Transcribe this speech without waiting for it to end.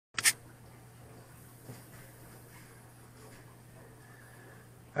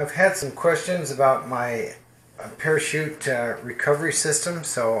I've had some questions about my parachute recovery system,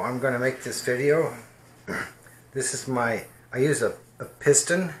 so I'm going to make this video. This is I use a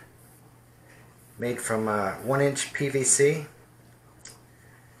piston made from 1-inch PVC,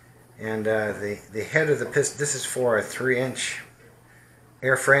 and the head of the piston, this is for a 3-inch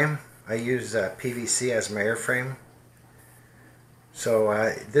airframe. I use PVC as my airframe,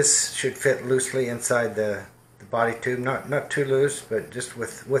 so this should fit loosely inside the body tube, not too loose, but just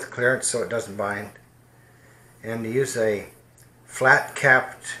with clearance so it doesn't bind. And you use a flat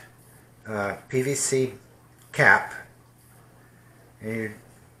capped PVC cap, and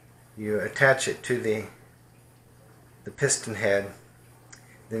you attach it to the piston head,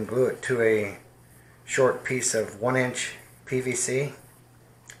 then glue it to a short piece of 1-inch PVC.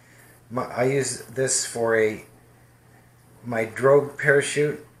 I use this for my drogue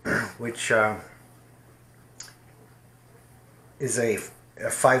parachute, which is a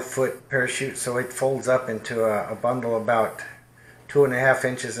 5-foot parachute, so it folds up into a bundle about 2.5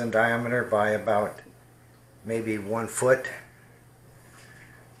 inches in diameter by about maybe 1 foot.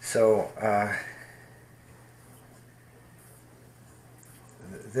 So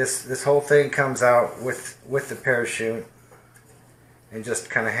this whole thing comes out with the parachute and just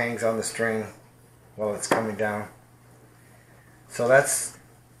kind of hangs on the string while it's coming down. So that's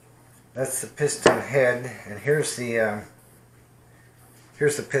the piston head, and here's the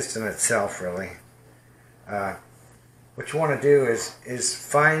piston itself, really. What you want to do is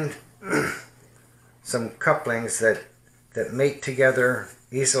find some couplings that mate together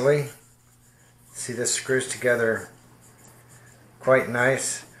easily. See, this screws together quite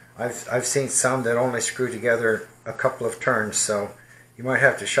nice. I've seen some that only screw together a couple of turns, so you might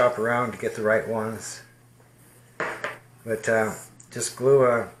have to shop around to get the right ones. But just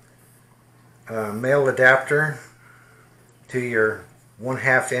glue a male adapter to your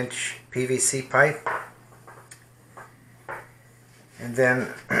 1/2 inch PVC pipe, and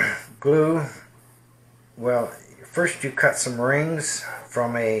then glue, well, first you cut some rings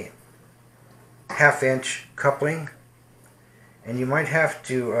from a 1/2 inch coupling, and you might have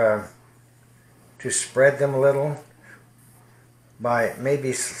to spread them a little by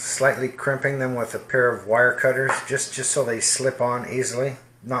maybe slightly crimping them with a pair of wire cutters, just so they slip on easily,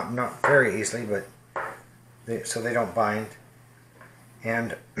 not very easily, but so they don't bind.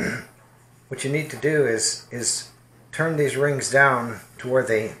 And what you need to do is turn these rings down to where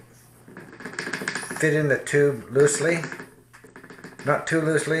they fit in the tube loosely, not too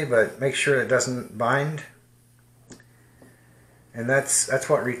loosely, but make sure it doesn't bind. And that's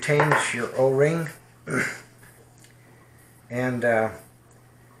what retains your O-ring. And the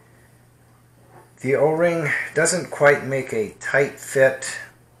O-ring doesn't quite make a tight fit,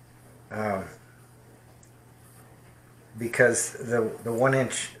 because the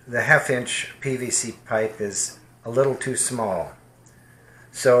 1/2 inch PVC pipe is a little too small.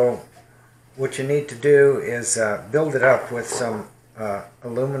 So what you need to do is build it up with some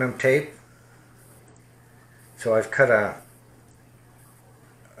aluminum tape. So I've cut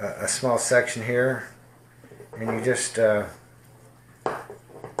a small section here, and you just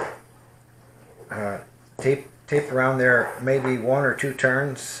tape around there maybe 1 or 2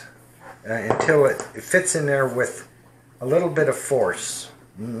 turns until it fits in there with a little bit of force,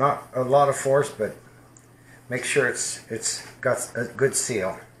 not a lot of force, but make sure it's got a good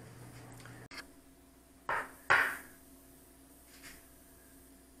seal.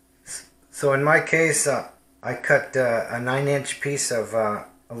 So in my case, I cut a 9-inch piece of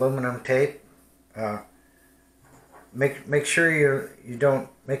aluminum tape. Make sure you don't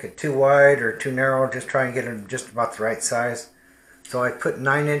make it too wide or too narrow. Just try and get it just about the right size. So I put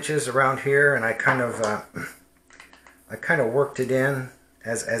 9 inches around here, and I kind of worked it in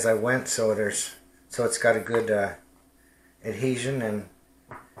as I went, so it's got a good adhesion, and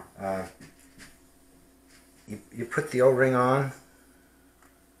you put the O-ring on,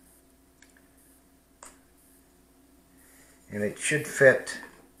 and it should fit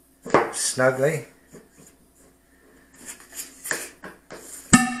snugly.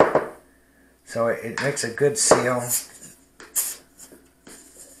 So it makes a good seal.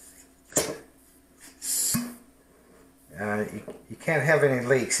 You can't have any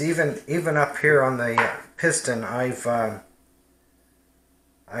leaks. Even up here on the piston, I've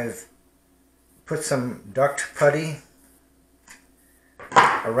put some duct putty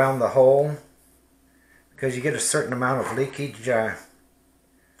around the hole, because you get a certain amount of leakage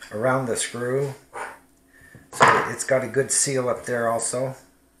around the screw. So it's got a good seal up there also.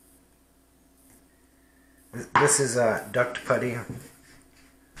 This is duct putty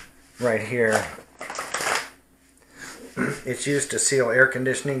right here. it's used to seal air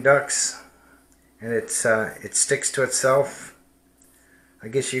conditioning ducts, and it sticks to itself. I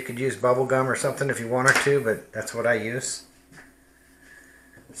guess you could use bubble gum or something if you wanted to, but that's what I use.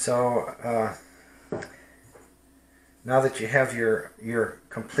 So now that you have your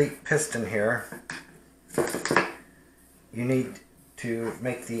complete piston here, you need to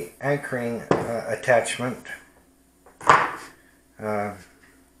make the anchoring attachment.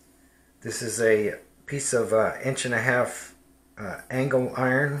 This is a piece of 1.5 inch angle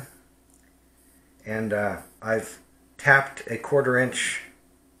iron, and I've tapped a 1/4 inch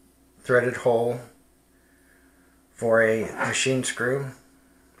threaded hole for a machine screw,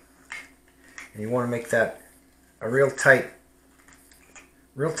 and you want to make that a real tight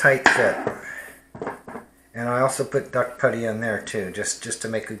fit. And I also put duct putty in there too, just to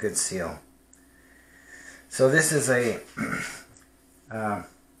make a good seal. So this is a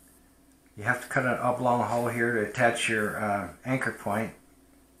you have to cut an oblong hole here to attach your anchor point,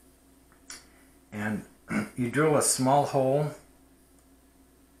 and you drill a small hole,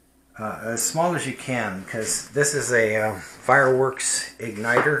 as small as you can, because this is a fireworks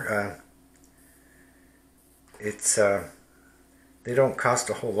igniter. They don't cost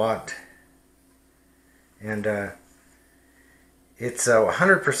a whole lot, and it's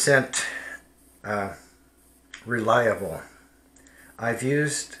 100% reliable. I've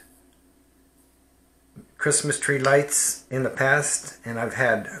used Christmas tree lights in the past, and I've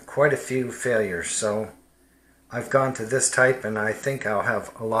had quite a few failures, so I've gone to this type, and I think I'll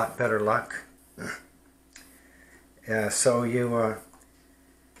have a lot better luck. So you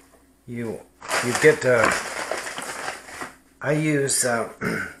get I use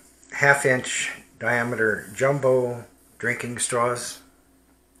 1/2 inch diameter jumbo drinking straws,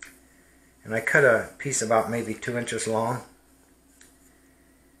 and I cut a piece about maybe 2 inches long,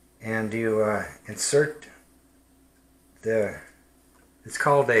 and you insert it's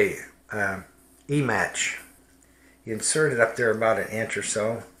called a E-match. You insert it up there about 1 inch or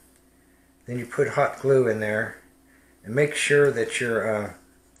so, then you put hot glue in there, and make sure that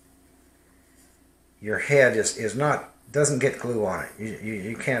your head doesn't get glue on it.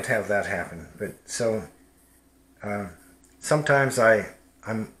 You can't have that happen. But so sometimes I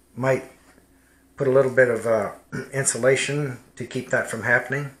might put a little bit of insulation to keep that from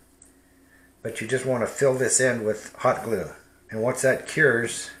happening, but you just want to fill this in with hot glue, and once that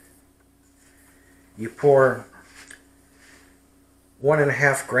cures, you pour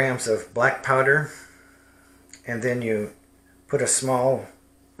 1.5 grams of black powder, and then you put a small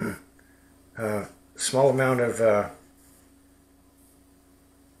amount of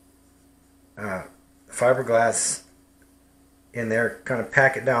fiberglass in there, kind of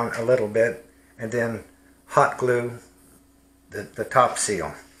pack it down a little bit, and then hot glue the top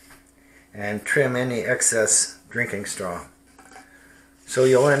seal, and trim any excess drinking straw. So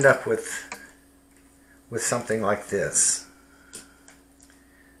you'll end up with something like this.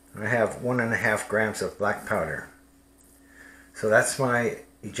 I have 1.5 grams of black powder. So that's my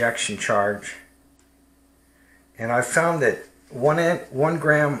ejection charge. And I found that 1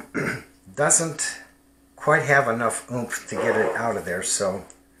 gram doesn't quite have enough oomph to get it out of there, so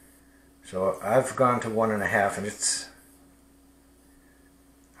I've gone to 1.5, and it's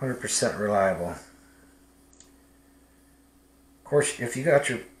 100% reliable. Of course, if you got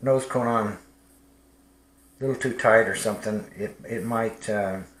your nose cone on a little too tight or something, it might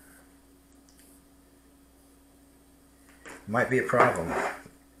be a problem.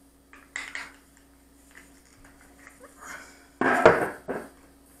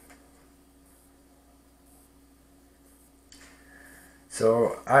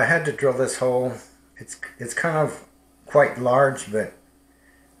 So I had to drill this hole. It's kind of quite large, but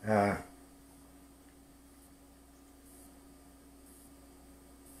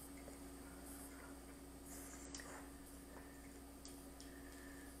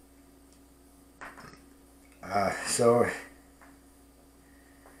so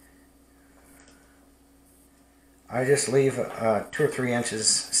I just leave 2 or 3 inches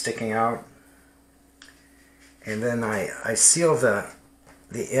sticking out, and then I seal the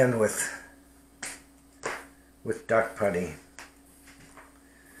end with duct putty.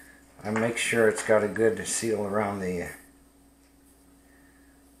 I make sure it's got a good seal around the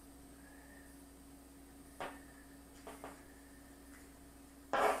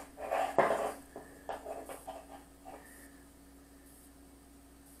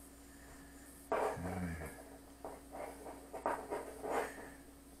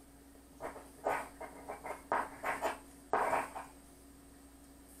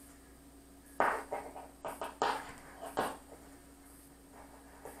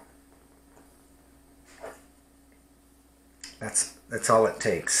That's all it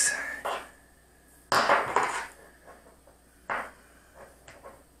takes.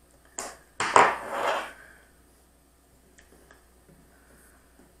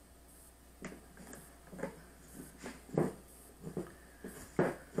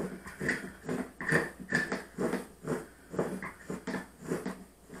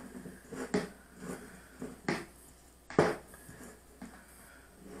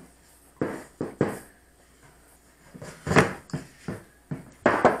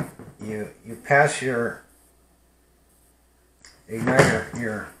 You pass your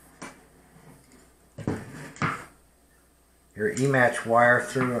igniter, your E-match wire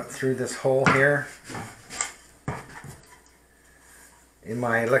through this hole here. In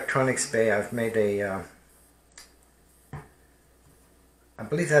my electronics bay, I've made a I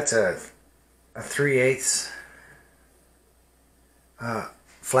believe that's a 3/8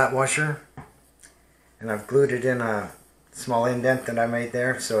 flat washer, and I've glued it in a small indent that I made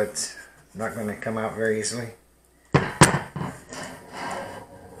there, so it's not going to come out very easily.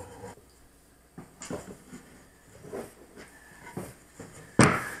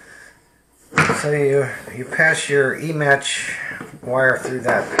 So you pass your E-match wire through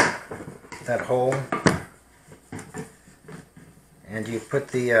that hole, and you put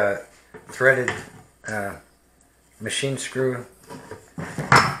the threaded machine screw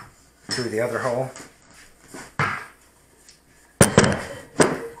through the other hole.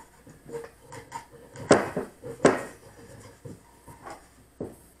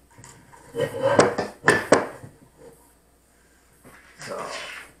 So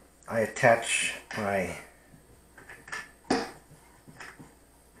I attach my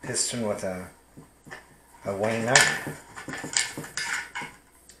piston with a wing nut.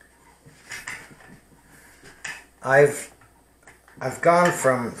 I've gone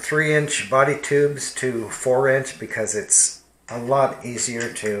from 3-inch body tubes to 4-inch because it's a lot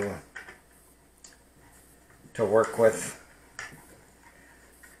easier to work with.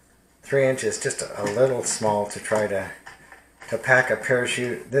 3-inch is just a little small to try to pack a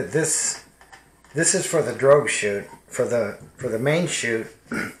parachute. This is for the drogue chute. For the main chute,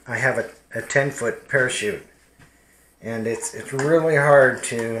 I have a 10-foot parachute, and it's really hard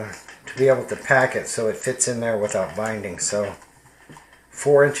to be able to pack it so it fits in there without binding. So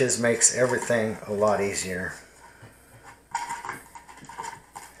 4 inches makes everything a lot easier.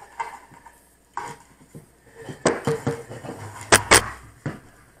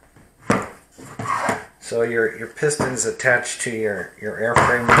 So your piston's attached to your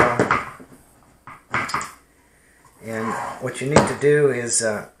airframe now, and what you need to do is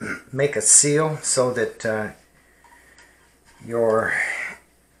make a seal so that your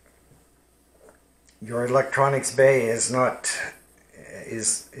electronics bay is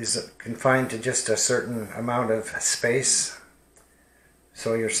confined to just a certain amount of space,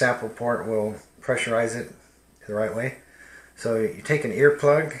 so your sample port will pressurize it the right way. So you take an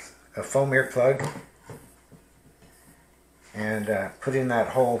earplug, a foam earplug, and put in that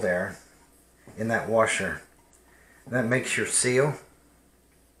hole there, in that washer. That makes your seal.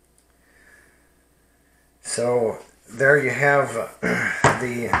 So there you have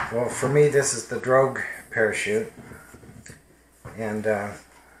well, for me this is the drogue parachute, and I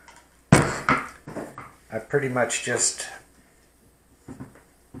pretty much just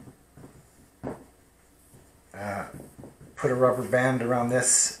put a rubber band around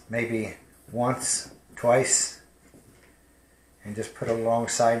this maybe once, twice, and just put it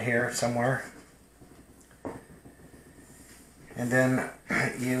alongside here somewhere. And then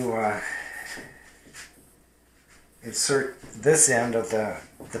you insert this end of the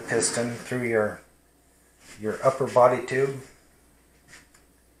piston through your upper body tube,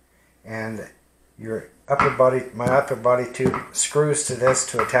 and my upper body tube screws to this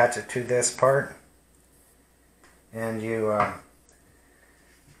to attach it to this part, and you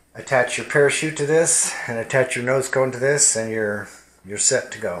attach your parachute to this and attach your nose cone to this, and you're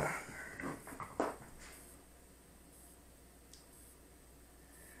set to go.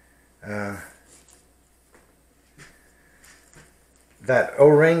 That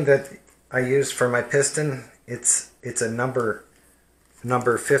O-ring that I used for my piston, it's a number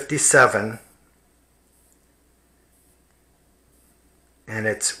 57, and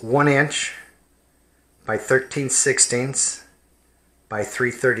it's 1 inch by 13/16 by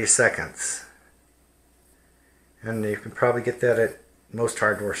 3/32, and you can probably get that at most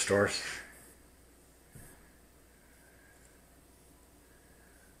hardware stores.